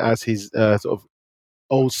 who's in it as his sort of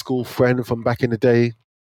old school friend from back in the day.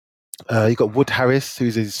 You got Wood Harris,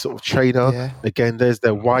 who's his sort of trainer. Yeah. Again, there's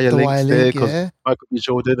the wire links there because Michael B.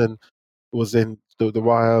 Jordan was in the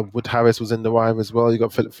Wire. Wood Harris was in The Wire as well. You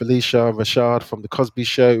got Felicia Rashad from The Cosby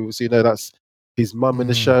Show. So, that's his mum in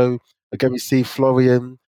the show. Again, we see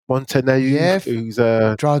Florian Montañez, who's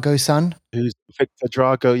Drago's son. Who's Victor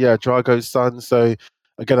Drago. Yeah, Drago's son. So,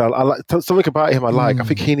 again, I like something about him. I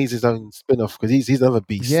think he needs his own spin-off because he's another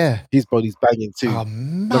beast. Yeah, his body's banging too.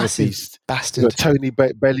 Another beast, bastard. You got Tony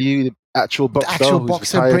Bellew, the actual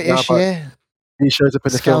boxer, British. Now, he shows up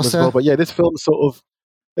in the film as well. But yeah, this film sort of.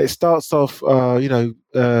 It starts off,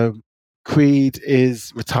 Creed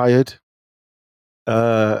is retired,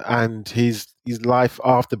 and his life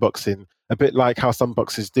after boxing, a bit like how some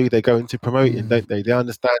boxers do. They go into promoting, don't they? They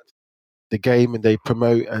understand the game and they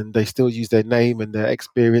promote, and they still use their name and their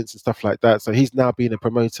experience and stuff like that. So he's now being a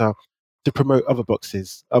promoter to promote other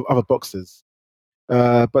boxers.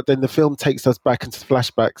 But then the film takes us back into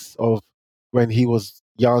flashbacks of when he was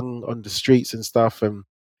young on the streets and stuff, and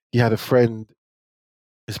he had a friend.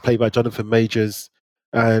 Is played by Jonathan Majors,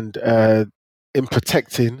 and in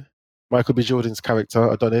protecting Michael B. Jordan's character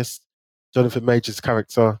Adonis, Jonathan Majors'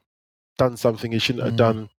 character done something he shouldn't have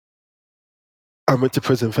done and went to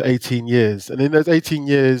prison for 18 years. And in those 18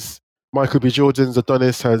 years, Michael B. Jordan's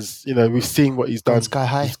Adonis has, we've seen what he's done. Sky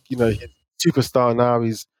high. He's superstar now.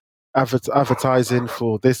 He's advertising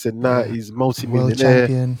for this and that. He's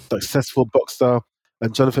multi-millionaire, successful boxer.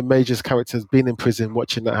 And Jonathan Majors' character has been in prison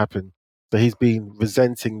watching that happen. So he's been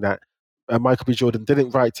resenting that. Michael B. Jordan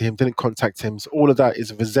didn't write to him, didn't contact him. So all of that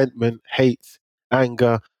is resentment, hate,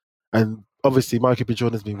 anger. And obviously Michael B.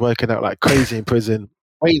 Jordan's been working out like crazy in prison,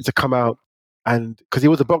 waiting to come out. And because he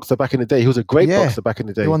was a boxer back in the day, he was a great boxer back in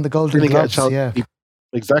the day. He won the Golden Gloves,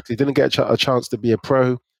 Exactly. Didn't get a chance to be a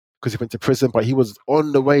pro because he went to prison, but he was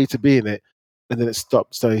on the way to being it. And then it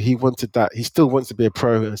stopped. So he wanted that. He still wants to be a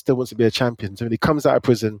pro and still wants to be a champion. So when he comes out of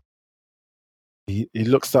prison, he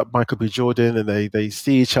looks up Michael B. Jordan and they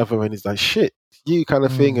see each other and he's like, shit, you kind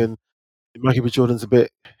of thing. And Michael B. Jordan's a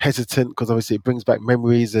bit hesitant because obviously it brings back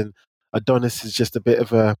memories, and Adonis is just a bit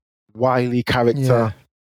of a wily character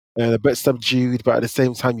and a bit subdued, but at the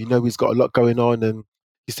same time, he's got a lot going on. And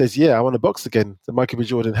he says, yeah, I want to box again. So Michael B.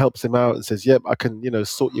 Jordan helps him out and says, yep, I can,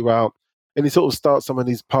 sort you out. And he sort of starts him on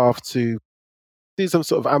his path to do some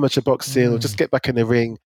sort of amateur boxing or just get back in the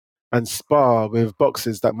ring and spar with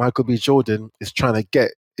boxers that Michael B. Jordan is trying to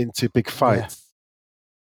get into big fights.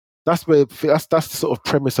 that's the sort of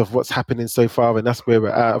premise of what's happening so far, and that's where we're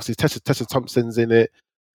at. Obviously, Tessa Thompson's in it.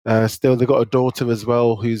 Still, they've got a daughter as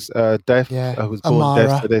well who's deaf, who's born Amara.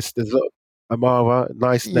 deaf. So there's a lot. Amara,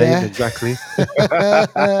 nice name, exactly.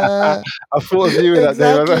 I thought of you in that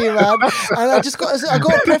name. Exactly, man. And I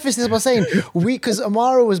got to preface this by saying because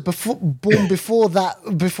Amara was born before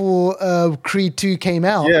Creed 2 came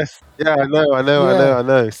out. Yes, yeah, I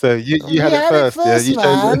know. So you had it first, you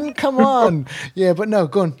man. Come on, yeah, but no,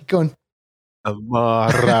 go on.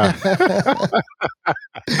 Amara.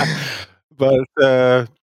 But so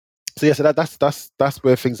yeah, so that's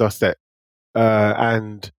where things are set,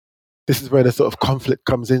 and this is where the sort of conflict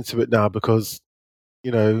comes into it now, because I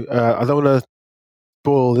don't want to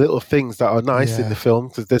spoil little things that are nice in the film,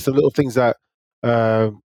 because there's some little things that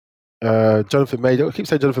Jonathan Major. I keep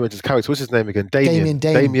saying Jonathan Major's character. What's his name again? Damien,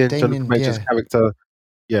 Jonathan Major's character.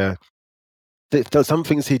 Yeah, there's some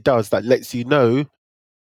things he does that lets you know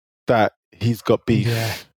that he's got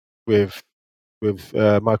beef with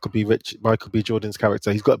Michael B. Jordan's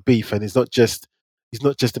character. He's got beef, and he's not just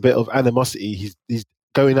a bit of animosity. He's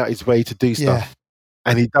going out his way to do stuff,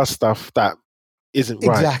 and he does stuff that isn't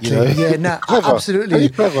right. Yeah, no, absolutely.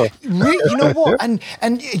 You know what? And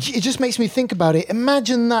it just makes me think about it.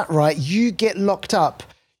 Imagine that, right? You get locked up.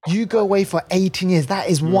 You go away for 18 years. That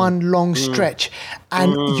is one long stretch.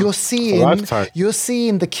 And you're seeing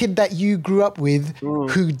the kid that you grew up with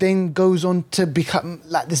who then goes on to become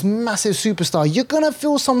like this massive superstar. You're going to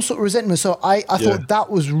feel some sort of resentment. So I thought that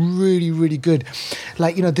was really, really good.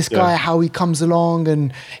 Like, this guy, how he comes along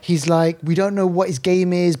and he's like, we don't know what his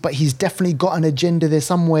game is, but he's definitely got an agenda there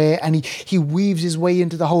somewhere. And he weaves his way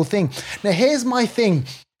into the whole thing. Now, here's my thing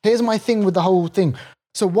with the whole thing.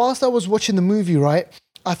 So whilst I was watching the movie, right,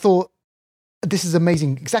 I thought, this is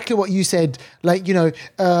amazing. Exactly what you said. Like,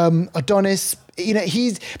 Adonis,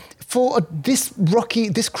 he's for this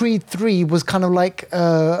Creed 3 was kind of like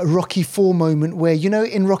a Rocky 4 moment where,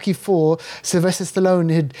 in Rocky 4, Sylvester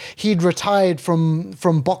Stallone he'd retired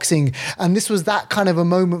from boxing. And this was that kind of a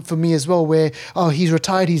moment for me as well, where, he's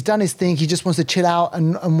retired, he's done his thing, he just wants to chill out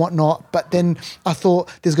and whatnot. But then I thought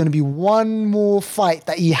there's going to be one more fight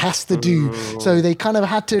that he has to do. So they kind of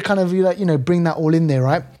had to kind of, bring that all in there,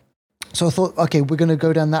 right? So I thought, okay, we're going to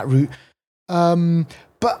go down that route.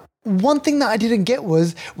 But one thing that I didn't get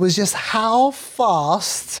was just how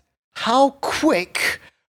fast, how quick,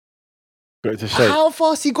 how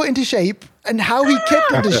fast he got into shape and how he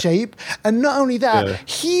kept into shape. And not only that,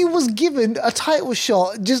 he was given a title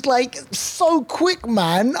shot just like so quick,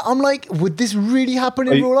 man. I'm like, would this really happen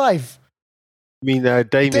in real life? I mean,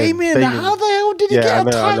 Damien, how the hell did he get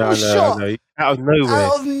a title shot? Out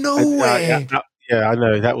of nowhere. Yeah, I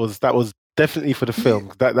know. That was definitely for the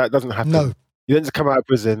film. That doesn't happen. No. You don't just come out of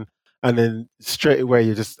prison and then straight away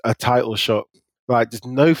you're just a title shot. Like, just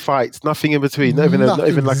no fights, nothing in between, not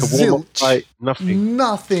even like a warm-up fight, nothing.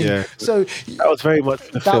 Yeah. So that was very much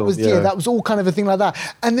the film. That was all kind of a thing like that.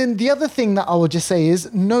 And then the other thing that I would just say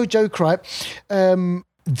is, no joke, right?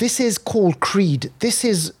 This is called Creed. This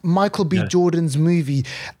is Michael B. Jordan's movie,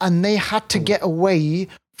 and they had to get away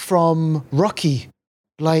from Rocky.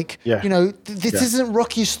 Like, this isn't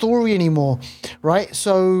Rocky's story anymore, right?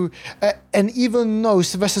 So, and even though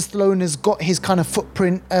Sylvester Stallone has got his kind of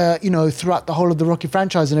footprint, throughout the whole of the Rocky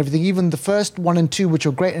franchise and everything, even the first 1 and 2, which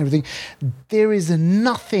are great and everything, there is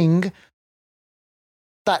nothing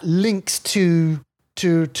that links to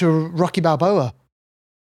Rocky Balboa.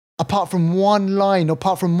 Apart from one line,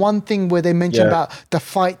 apart from one thing where they mentioned about the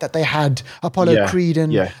fight that they had, Apollo Creed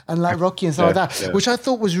and like Rocky and stuff like that, which I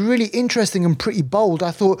thought was really interesting and pretty bold.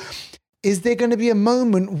 I thought, is there going to be a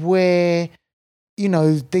moment where,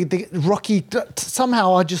 Rocky,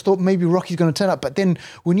 somehow I just thought maybe Rocky's going to turn up. But then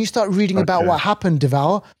when you start reading about what happened,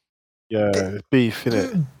 Deval, beef,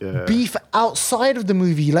 innit? Beef outside of the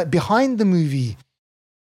movie, like behind the movie,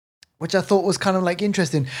 which I thought was kind of like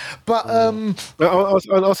interesting. But I'll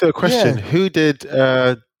ask you a question. Who did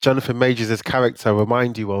Jonathan Majors' character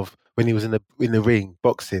remind you of when he was in the ring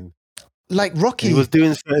boxing? Like Rocky. He was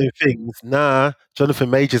doing certain things. Jonathan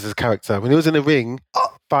Majors' character, when he was in the ring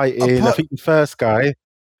fighting, I think the first guy,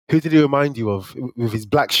 who did he remind you of with his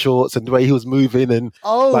black shorts and the way he was moving and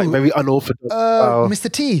like very unorthodox?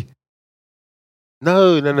 Mr. T.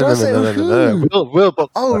 No. Real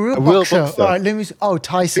boxer. Real boxer. All right, let me.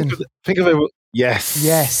 Tyson. Think of it.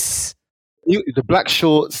 Yes. The black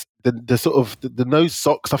shorts, the sort of the no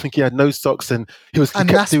socks. I think he had no socks, and he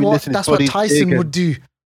kept doing this. And that's what Tyson would do.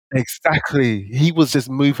 Exactly. He was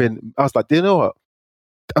just moving. I was like, do you know what?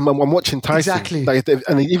 I'm watching Tyson. Exactly. Like,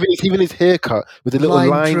 and even his haircut with the little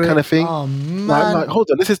line kind of thing. Oh man! Like,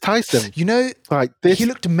 hold on, this is Tyson. Like this. He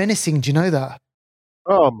looked menacing. Do you know that?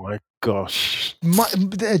 Oh my gosh.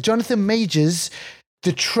 Jonathan Majors,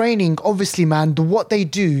 the training, obviously, man, what they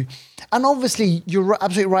do. And obviously, you're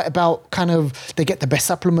absolutely right about kind of, they get the best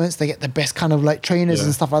supplements, they get the best kind of like trainers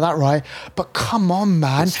and stuff like that, right? But come on,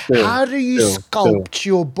 man. How do you sculpt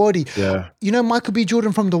your body? Yeah. You know, Michael B.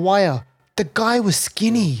 Jordan from The Wire, the guy was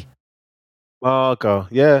skinny. Margo,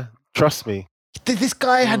 yeah. Trust me. This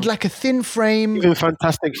guy had like a thin frame. Even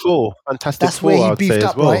Fantastic Four. That's where he beefed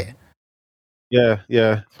up, right?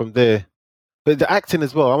 Yeah, from there. But the acting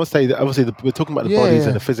as well, I must say that obviously we're talking about the bodies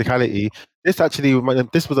and the physicality.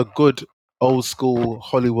 This was a good old school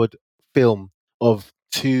Hollywood film of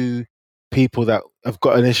two people that have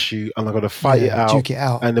got an issue and are going to fight it out. Duke it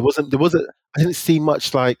out. And there wasn't. I didn't see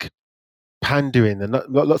much like pandering and not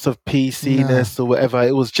lots of PC-ness or whatever.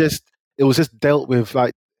 It was just dealt with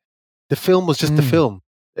like the film was just the film.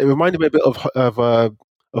 It reminded me a bit of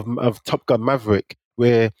Top Gun Maverick,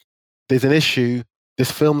 where there's an issue. This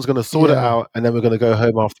film's going to sort it out, and then we're going to go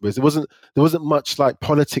home afterwards. There wasn't much like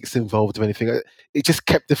politics involved or anything. It just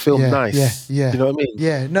kept the film nice. Yeah. You know what I mean?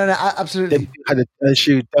 Yeah. No, absolutely. They had an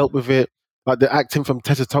issue, dealt with it. Like the acting from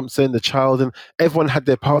Tessa Thompson, the child, and everyone had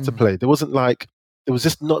their part to play. There was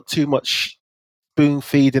just not too much spoon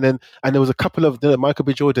feeding, and there was a couple of Michael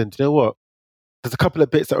B. Jordan. Do you know what? There's a couple of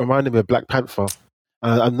bits that reminded me of Black Panther.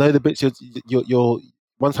 I know the bits you're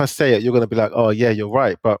once I say it, you're going to be like, oh yeah, you're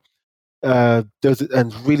right, but. And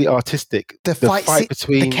really artistic. The fight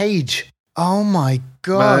between the cage. Oh my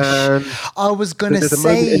gosh! Man, I was gonna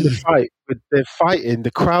say in the fight, they're fighting.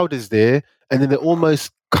 The crowd is there, and then they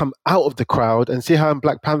almost come out of the crowd. And see how in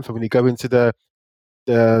Black Panther, when you go into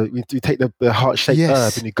you take the heart-shaped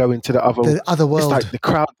herb and you go into the other world. It's like the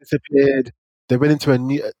crowd disappeared. They went into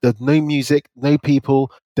no music, no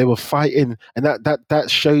people. They were fighting, and that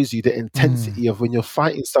shows you the intensity of when you're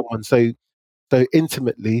fighting someone so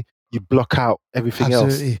intimately. You block out everything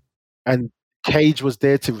else. And Cage was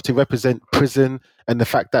there to represent prison and the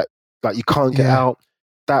fact that like you can't get out.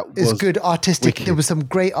 That was good artistic. Wicked. There was some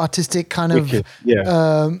great artistic kind of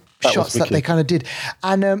shots that they kind of did,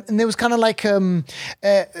 and there was kind of like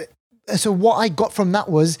so what I got from that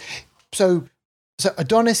was so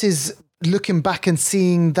Adonis is looking back and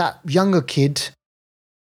seeing that younger kid.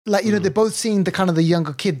 Like, you know, they're both seeing the kind of the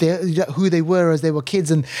younger kid, who they were as they were kids,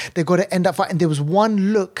 and they've got to end up fighting. There was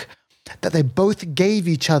one look that they both gave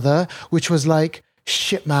each other, which was like,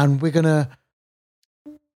 shit, man, we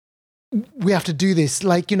have to do this.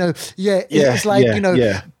 Like, you know, it's like, you know.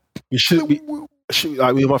 Yeah. You should be,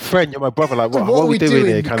 like, you're my friend, you're my brother, like, what are we doing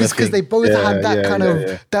here? Because they both had that kind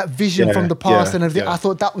of, that vision from the past and everything. I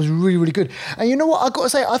thought that was really, really good. And you know what, I got to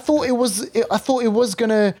say, I thought it was going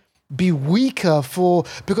to be weaker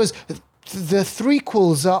because the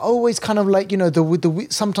threequels are always kind of like, you know,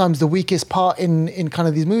 sometimes the weakest part in kind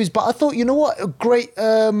of these movies. But I thought, you know what, a great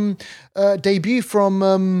debut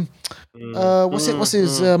from what's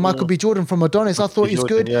his Michael B. Jordan from Adonis. I thought he was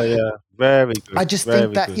good. Yeah, very good. I just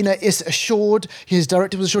think that, you know, it's assured. His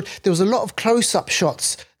director was assured. There was a lot of close-up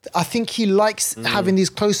shots. I think he likes having these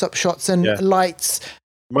close-up shots and lights.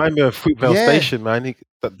 Remind me of Fruitvale Station, man.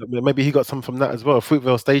 Maybe he got some from that as well.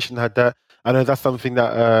 Fruitvale Station had that. I know that's something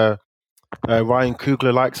that Ryan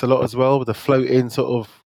Coogler likes a lot as well, with the floating sort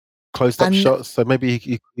of close-up shots. So maybe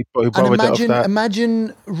he borrowed it off that.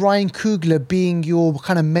 Imagine Ryan Coogler being your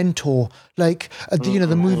kind of mentor, like you know,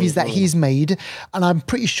 the movies that he's made, and I'm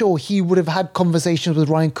pretty sure he would have had conversations with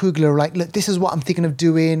Ryan Coogler, like, look, this is what I'm thinking of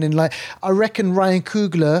doing, and like, I reckon Ryan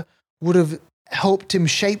Coogler would have helped him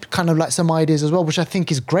shape kind of like some ideas as well, which I think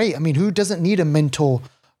is great. I mean, who doesn't need a mentor?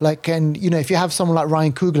 Like, and you know, if you have someone like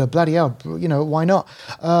Ryan Coogler, bloody hell, you know, why not?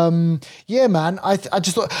 Yeah, man. I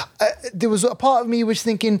just thought there was a part of me which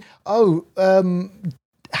thinking, how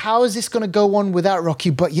is this going to go on without Rocky?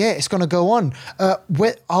 But yeah, it's going to go on.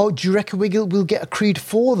 Do you reckon we'll get a Creed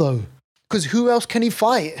 4 though? Because who else can he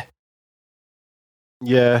fight?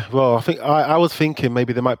 Yeah, well, I think I was thinking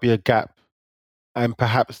maybe there might be a gap, and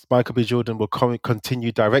perhaps Michael B. Jordan will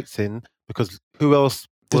continue directing, because who else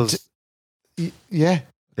was?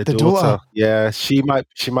 The daughter. Yeah, she might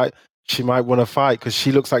want to fight, because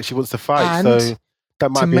she looks like she wants to fight. And so that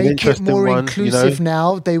might be an interesting one. To make it more inclusive, you know?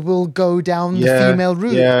 Now they will go down the female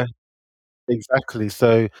route. Yeah, exactly.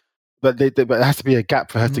 So, but it has to be a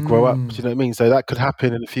gap for her to grow up. Do you know what I mean? So that could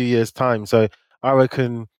happen in a few years' time. So I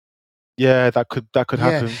reckon, that could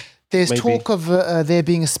happen. There's talk of there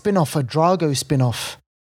being a spin-off, a Drago spin-off.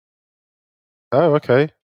 Oh, okay.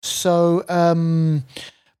 So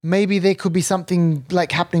maybe there could be something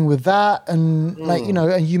like happening with that, and like, you know,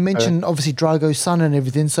 and you mentioned obviously Drago's son and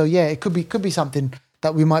everything. So yeah, it could be something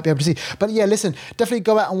that we might be able to see. But yeah, listen, definitely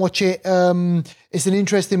go out and watch it. It's an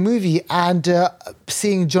interesting movie, and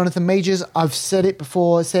seeing Jonathan Majors, I've said it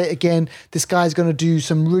before, I say it again, this guy's going to do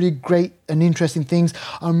some really great and interesting things.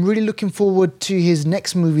 I'm really looking forward to his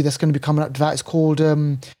next movie that's going to be coming up. It's called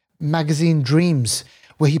Magazine Dreams,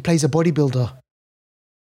 where he plays a bodybuilder.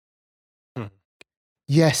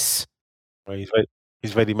 Yes. Well,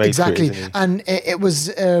 he's ready made exactly. for it, isn't he? And it was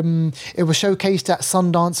showcased at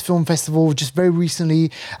Sundance Film Festival just very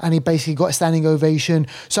recently, and he basically got a standing ovation.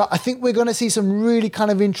 So I think we're going to see some really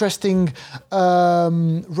kind of interesting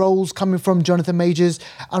roles coming from Jonathan Majors,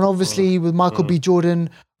 and obviously with Michael B. Jordan.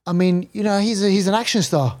 I mean, you know, he's an action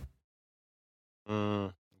star.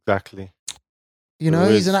 Exactly. You know,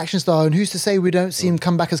 he's an action star, and who's to say we don't see him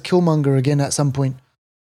come back as Killmonger again at some point?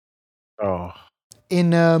 Oh.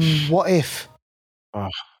 In What If? Oh,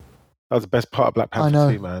 that was the best part of Black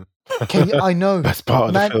Panther 2, man. I know. Best part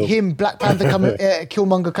of the film. Him, Black Panther,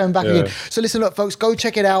 Killmonger coming back again. So listen, look, folks, go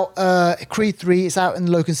check it out. Creed 3, it's out in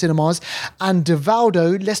the local cinemas. And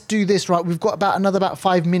Devaldo, let's do this, right? We've got about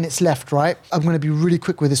 5 minutes left, right? I'm going to be really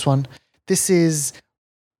quick with this one. This is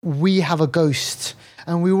We Have a Ghost.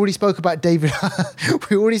 And we already spoke about David.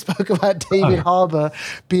 We already spoke about David Harbour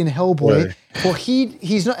being Hellboy. Yeah. Well,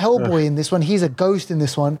 he's not Hellboy in this one. He's a ghost in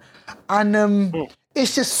this one, and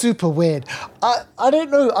it's just super weird. I don't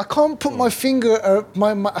know. I can't put my finger.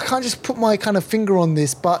 I can't just put my kind of finger on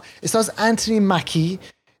this. But it stars Anthony Mackie.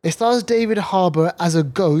 It stars David Harbour as a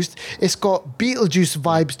ghost. It's got Beetlejuice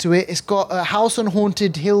vibes to it. It's got House on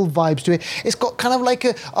Haunted Hill vibes to it. It's got kind of like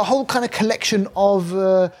a whole kind of collection of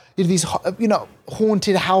these,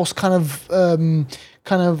 haunted house kind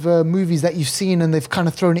of movies that you've seen, and they've kind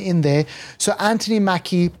of thrown it in there. So Anthony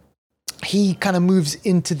Mackie, he kind of moves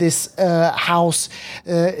into this house.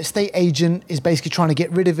 Estate agent is basically trying to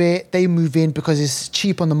get rid of it. They move in because it's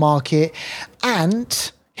cheap on the market.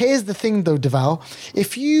 And here's the thing though, Deval.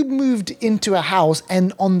 If you moved into a house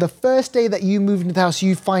and on the first day that you moved into the house,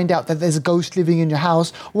 you find out that there's a ghost living in your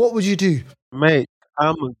house, what would you do? Mate,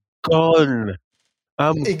 I'm gone.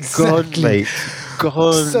 I'm gone, mate.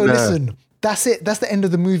 Gone. So listen, that's it. That's the end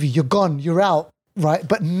of the movie. You're gone. You're out, right?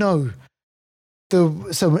 But no.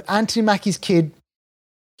 So Anthony Mackie's kid,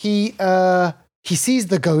 he sees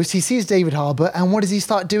the ghost. He sees David Harbour, and what does he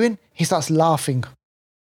start doing? He starts laughing.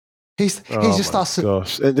 He just starts.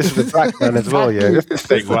 Gosh, and this is a black man as well. Yeah,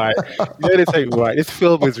 this ain't right. This ain't right. This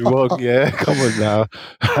film is wrong. Yeah, come on now,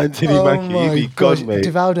 Anthony Mackie, you be gone, mate.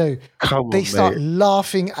 Devaldo, they start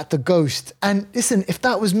laughing at the ghost. And listen, if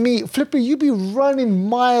that was me, Flipper, you'd be running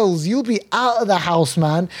miles. You'll be out of the house,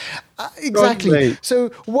 man. Exactly. So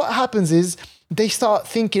what happens is, they start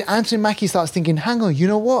thinking. Anthony Mackie starts thinking, "Hang on, you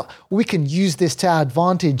know what? We can use this to our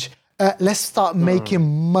advantage." Let's start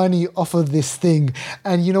making money off of this thing.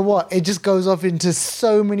 And you know what? It just goes off into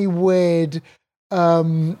so many weird,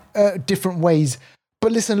 different ways.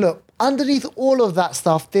 But listen, look, underneath all of that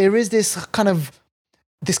stuff, there is this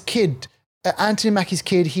kid, Anthony Mackie's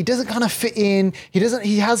kid. He doesn't kind of fit in.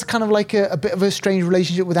 He has kind of like a bit of a strange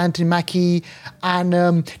relationship with Anthony Mackie, and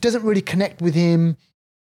doesn't really connect with him.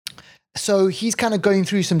 So he's kind of going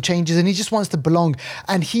through some changes, and he just wants to belong.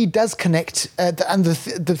 And he does connect, and the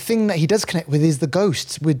thing that he does connect with is the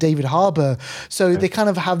ghosts with David Harbour. So they kind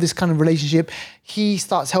of have this kind of relationship. He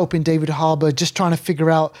starts helping David Harbour, just trying to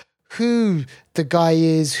figure out who the guy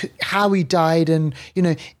is, how he died, and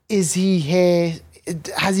is he here?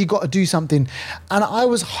 Has he got to do something? And I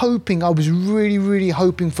was really, really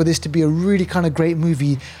hoping for this to be a really kind of great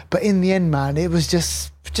movie. But in the end, man, it was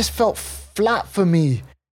just felt flat for me.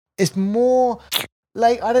 It's more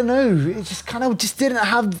like, I don't know, it just kind of just didn't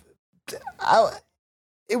have,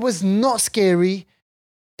 it was not scary.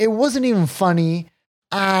 It wasn't even funny.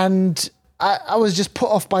 And I was just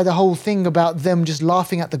put off by the whole thing about them just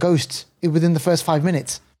laughing at the ghosts within the first 5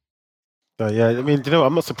 minutes. Yeah, I mean,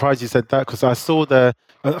 I'm not surprised you said that, because I saw I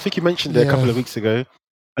think you mentioned it a couple of weeks ago,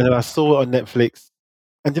 and then I saw it on Netflix.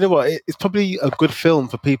 And you know what? It's probably a good film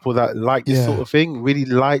for people that like this sort of thing, really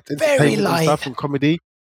light entertainment and stuff and comedy.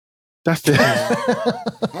 That's the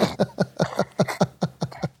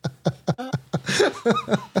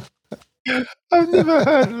I've never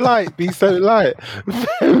heard light be so light.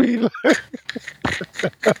 Very light.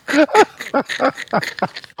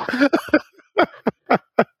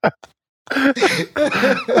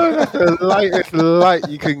 That's the lightest light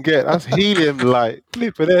you can get. That's helium light.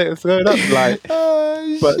 Flipping it, so that's light.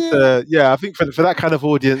 But I think for that kind of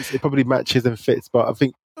audience, it probably matches and fits. But I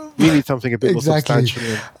think we need something a bit more substantial.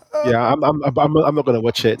 I'm not going to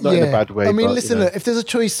watch it, not in a bad way. I mean, listen, look, if there's a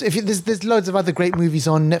choice, there's loads of other great movies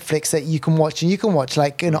on Netflix that you can watch, and you can watch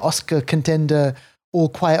like an Oscar contender All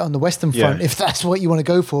Quiet on the Western Front, if that's what you want to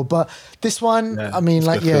go for. But this one, I mean,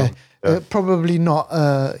 like, probably not,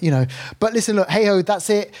 But listen, look, hey ho, that's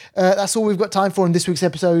it. That's all we've got time for in this week's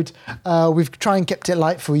episode. We've tried and kept it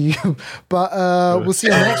light for you, but we'll see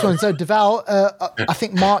you on the next one. So, Deval, I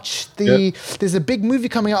think March, there's a big movie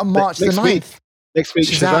coming out on March the 9th. Next week,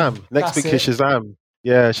 Shazam. Next week is Shazam.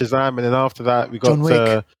 Yeah, Shazam. And then after that, we got John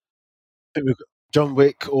Wick. John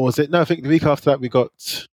Wick, or was it? No, I think the week after that, we got...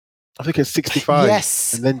 I think it's 65.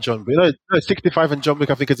 Yes. And then John Wick. No, 65 and John Wick,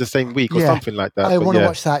 I think it's the same week or something like that. I want to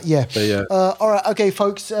watch that, So, all right, okay,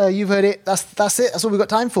 folks, you've heard it. That's it. That's all we've got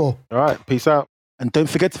time for. All right, peace out. And don't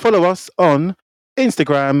forget to follow us on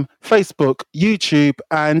Instagram, Facebook, YouTube,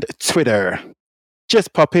 and Twitter.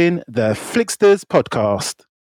 Just pop in the Flicksters Podcast.